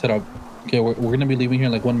heli. right, go set up. Okay, we're gonna be leaving here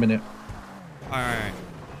in like 1 minute. Alright.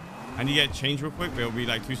 I need to get change real quick, but it'll be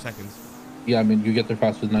like 2 seconds. Yeah, I mean, you get there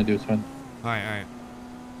faster than I do. It's fine. Alright.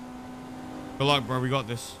 Good luck, bro. We got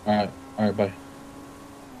this. All right, bye.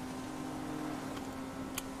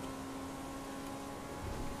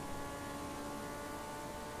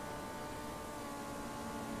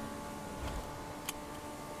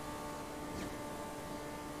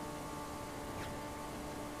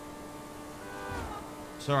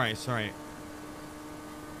 It's alright.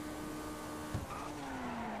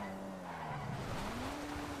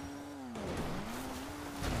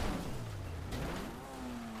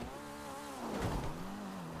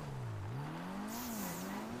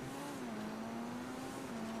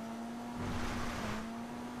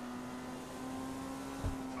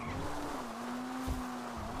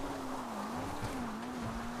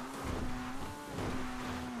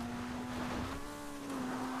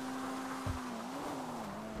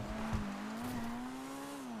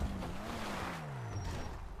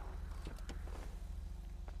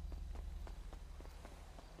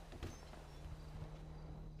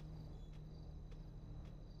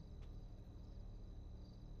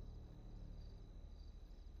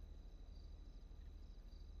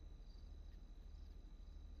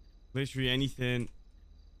 Literally anything.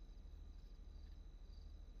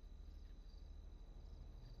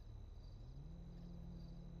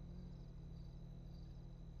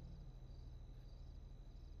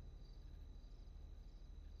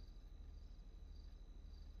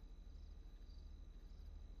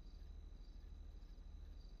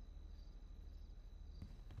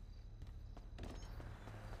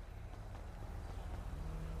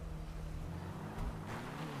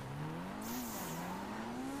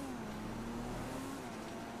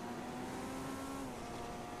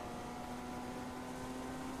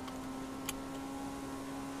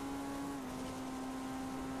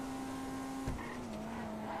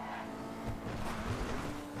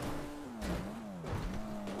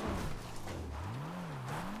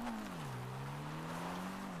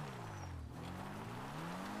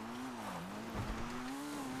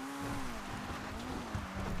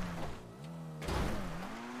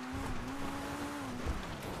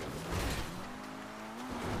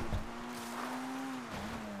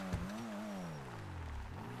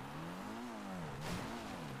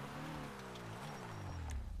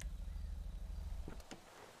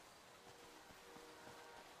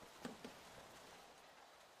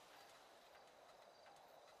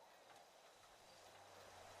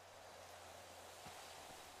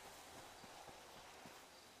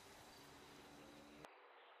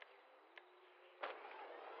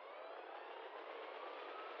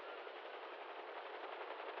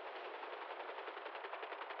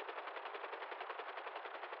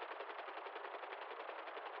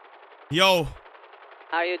 Yo.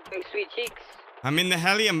 How you doing, sweet cheeks? I'm in the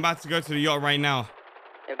heli. I'm about to go to the yacht right now.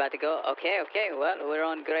 You're about to go? Okay, okay. Well, we're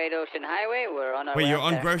on Great Ocean Highway. We're on our Wait, way you're up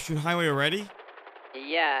on there. Great Ocean Highway already?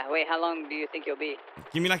 Yeah. Wait, how long do you think you'll be?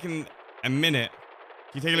 Give me like a minute.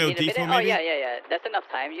 Can you take a You little need a detour, minute? Oh, maybe? yeah. That's enough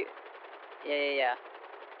time. You. Yeah.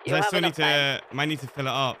 'Cause You'll I have still need enough time. to. Might need to fill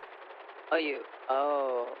it up. Oh, you.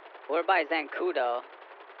 Oh. We're by Zancudo.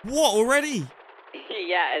 What already?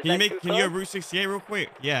 Yeah, is Can you that make? too Can you go close? Route 68 real quick?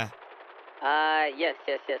 Yeah. Yes.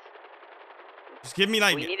 Just give me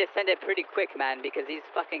like. We need to send it pretty quick, man, because these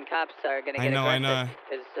fucking cops are gonna I get know. aggressive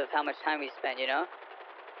because of how much time we spent, you know?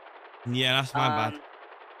 Yeah, that's my bad.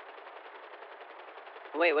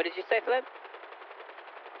 Wait, what did you say, Flip?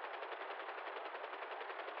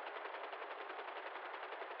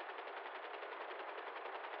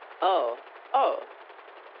 Oh.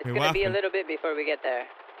 It's Wait, gonna what be a happened? little bit before we get there.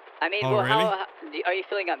 I mean, Oh, well, really? are you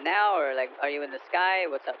filling up now, or like, are you in the sky?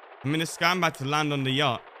 What's up? I'm in the sky. I'm about to land on the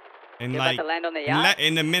yacht. In You're like. about to land on the yacht?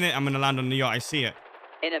 In a minute, I'm gonna land on the yacht. I see it.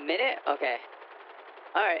 In a minute? Okay.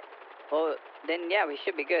 All right. Well, then yeah, we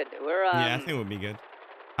should be good. We're Yeah, I think we'll be good.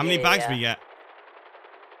 How many bags we get?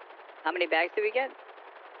 How many bags did we get?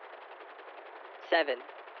 7.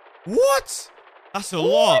 What? That's a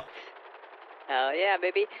lot. Hell yeah,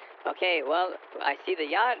 baby. Okay, well, I see the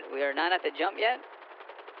yacht. We are not at the jump yet.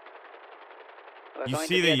 We're You going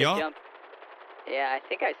see to be the at yacht? jump. Yeah, I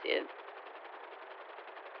think I see it.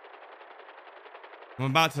 I'm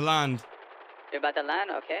about to land. You're about to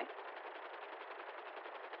land? Okay.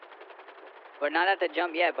 We're not at the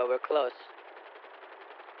jump yet, but we're close.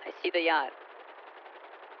 I see the yacht.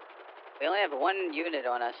 We only have 1 unit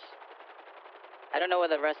on us. I don't know where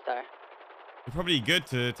the rest are. You're probably good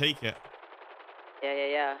to take it.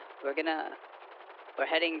 Yeah. We're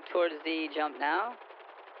heading towards the jump now.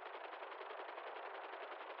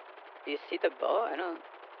 Do you see the boat? I don't.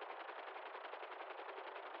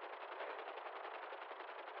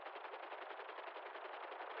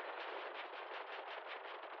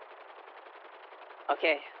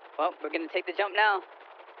 Okay, well, we're gonna take the jump now.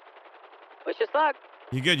 Wish us luck.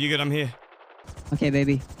 You good? You good? I'm here. Okay,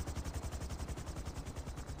 baby.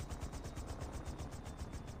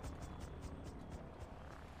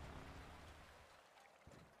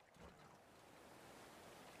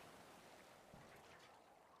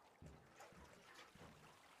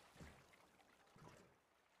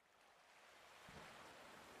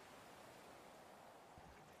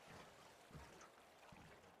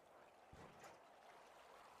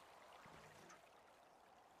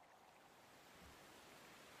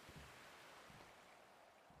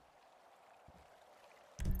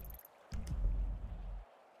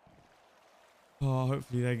 Oh,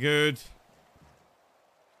 hopefully they're good.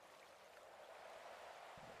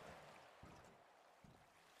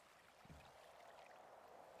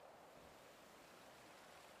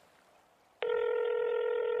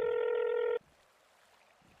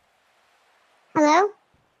 Hello?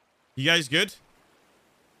 You guys good?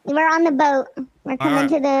 We're on the boat. We're coming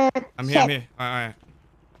to the I'm ship. here. All right.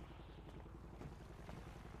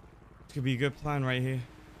 This could be a good plan right here.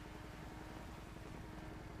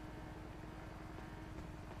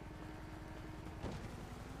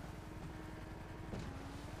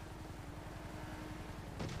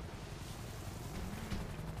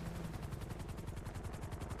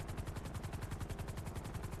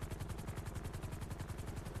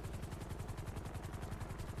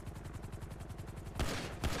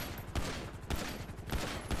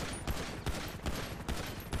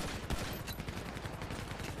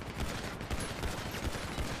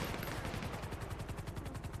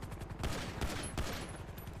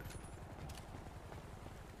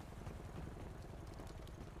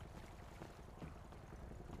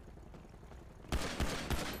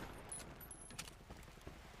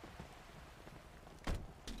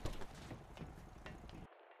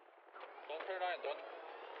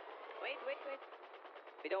 Wait.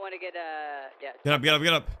 We don't want to get yeah.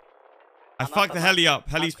 Get up. I fucked the heli up.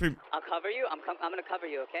 Heli's pretty. I'll cover you. I'm gonna cover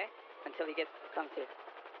you, okay? Until he comes to.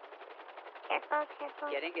 Careful.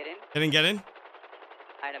 Get in. Get in.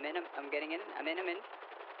 Alright, I'm in. I'm getting in. I'm in.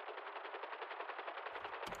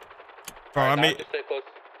 Bro, I made. Just stay close.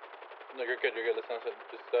 No, you're good. Listen.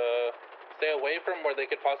 Just stay away from where they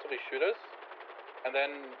could possibly shoot us. And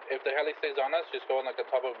then if the heli stays on us, just go on like the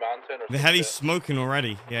top of a mountain or The heli's smoking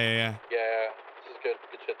already. Yeah. Yeah. This is good.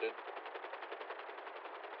 Good shit, dude.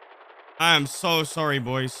 I am so sorry,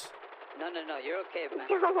 boys. No. You're okay, man.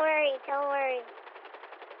 Don't worry.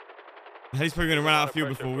 The heli's probably gonna run out of fuel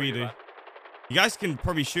before we do. You guys can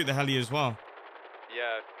probably shoot the heli as well.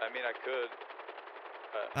 Yeah, I mean I could.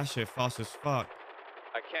 That shit fast as fuck.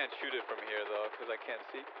 I can't shoot it from here though, because I can't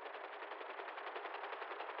see.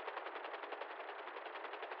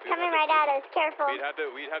 coming right at us. Careful. We'd have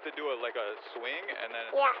to do like a swing and then.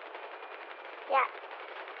 Yeah. Yeah.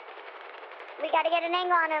 We gotta get an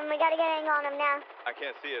angle on him. We gotta get an angle on him now. I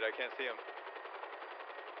can't see it. I can't see him.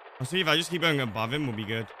 I'll see if I just keep going above him, we'll be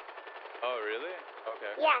good. Oh really?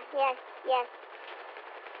 Okay. Yeah. Yes. Yes.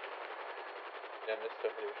 Yeah, missed so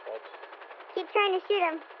many shots. Keep trying to shoot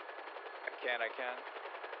him. I can.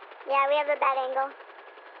 Yeah, we have a bad angle.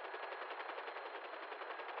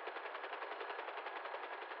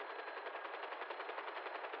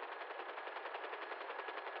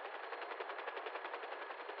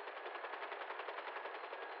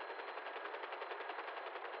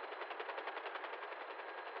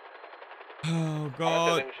 Oh I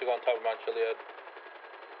god. think we should go on top of Mount Chiliad.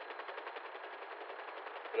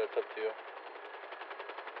 But it's up to you.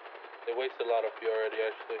 They wasted a lot of fuel already,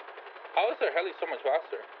 actually. How is their heli so much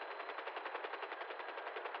faster?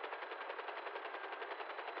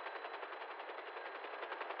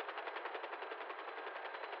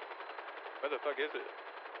 Where the fuck is it?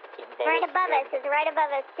 Right above us. It's right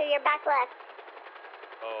above us to your back left.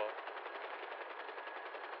 Oh.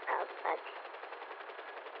 Oh, fuck.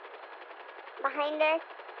 Behind us.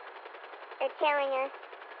 They're tailing us.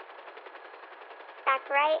 Back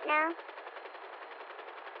right now.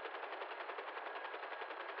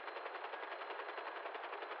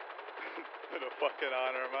 What a fucking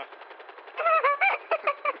honor, man.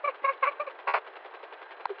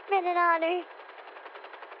 It's been an honor.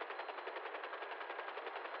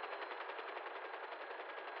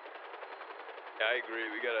 Yeah, I agree.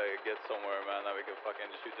 We gotta get somewhere, man, that we can fucking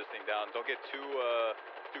shoot this thing down. Don't get too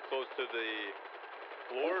close to the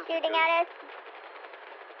floor. He's shooting at us.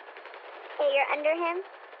 Okay, you're under him.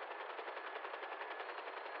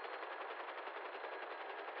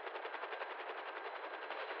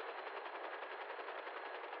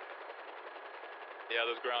 Yeah,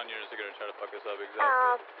 those ground units are gonna try to fuck us up, exactly.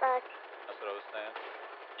 Oh, fuck. That's what I was saying.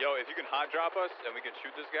 Yo, if you can hot drop us and we can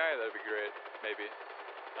shoot this guy, that'd be great. Maybe.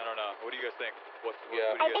 I don't know. What do you guys think? What do you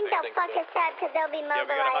I guys think they'll fuck us up because they'll be Yeah,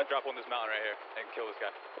 we gotta hot mobilized. drop on this mountain right here and kill this guy.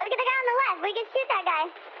 Look at the guy on the left. We can shoot that guy.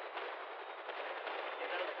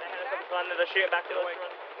 They're shooting back to the way.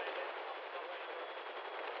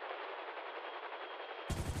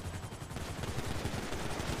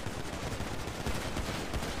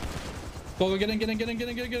 Go, get in. Get in. I'm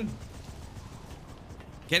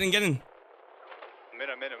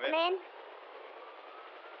in. I'm in.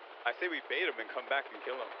 I say we bait him and come back and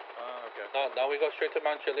kill him. Okay. No, now we go straight to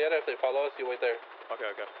Mount Chiliad. If they follow us, you wait there. Okay.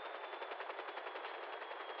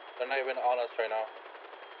 They're not even on us right now.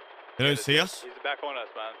 They don't see us? He's back on us,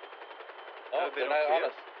 man. No, They they're don't not see on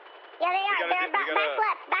us? us. Yeah, they are. They're back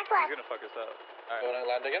left. Back left. He's gonna fuck us up. Alright. You wanna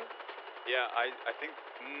land again? Yeah, I think.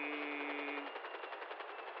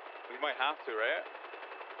 We might have to, right?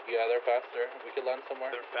 Yeah, they're faster. We could land somewhere.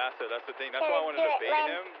 They're faster. That's the thing. That's why I wanted to bait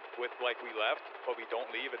him with like we left, but we don't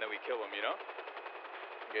leave and then we kill him. You know?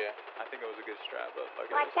 Yeah. I think it was a good strat, but fuck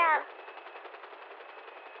it. Watch out.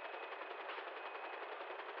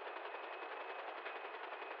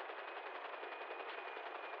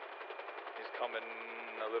 He's coming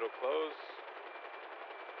a little close.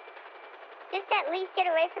 Just at least get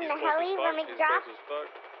away from the heli when we drop. Close as fuck.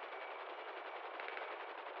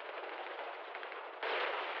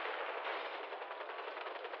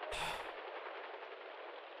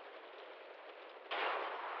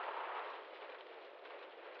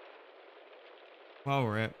 While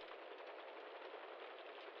we're at.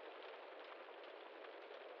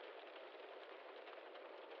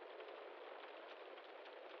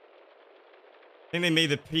 I think they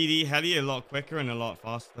made the PD heli a lot quicker and a lot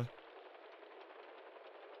faster.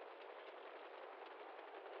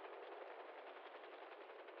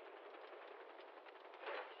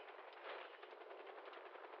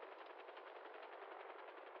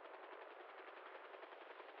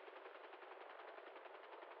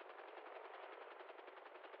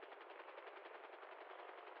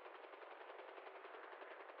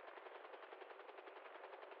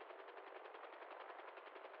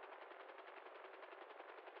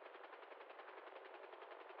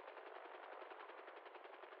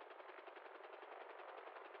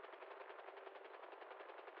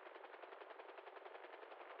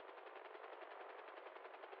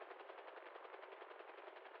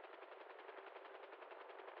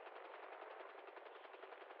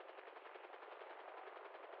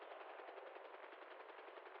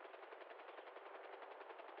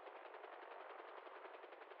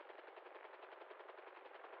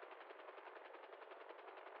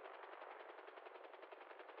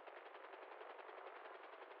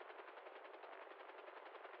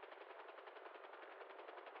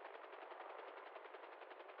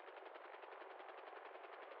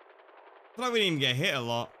 feel like we didn't even get hit a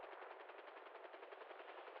lot.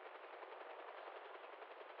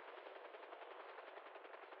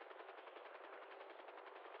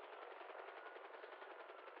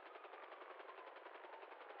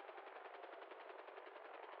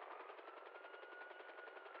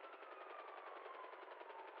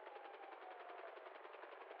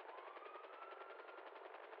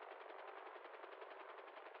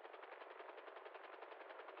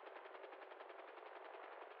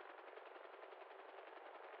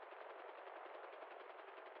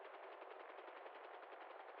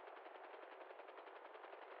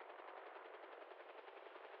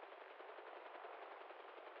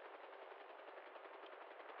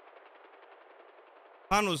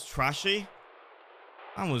 Plan was trashy.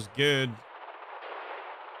 Plan was good.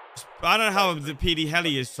 I don't know how the PD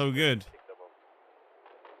heli is so good.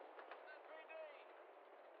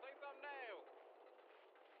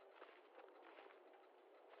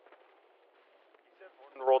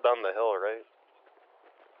 Roll down the hill, right?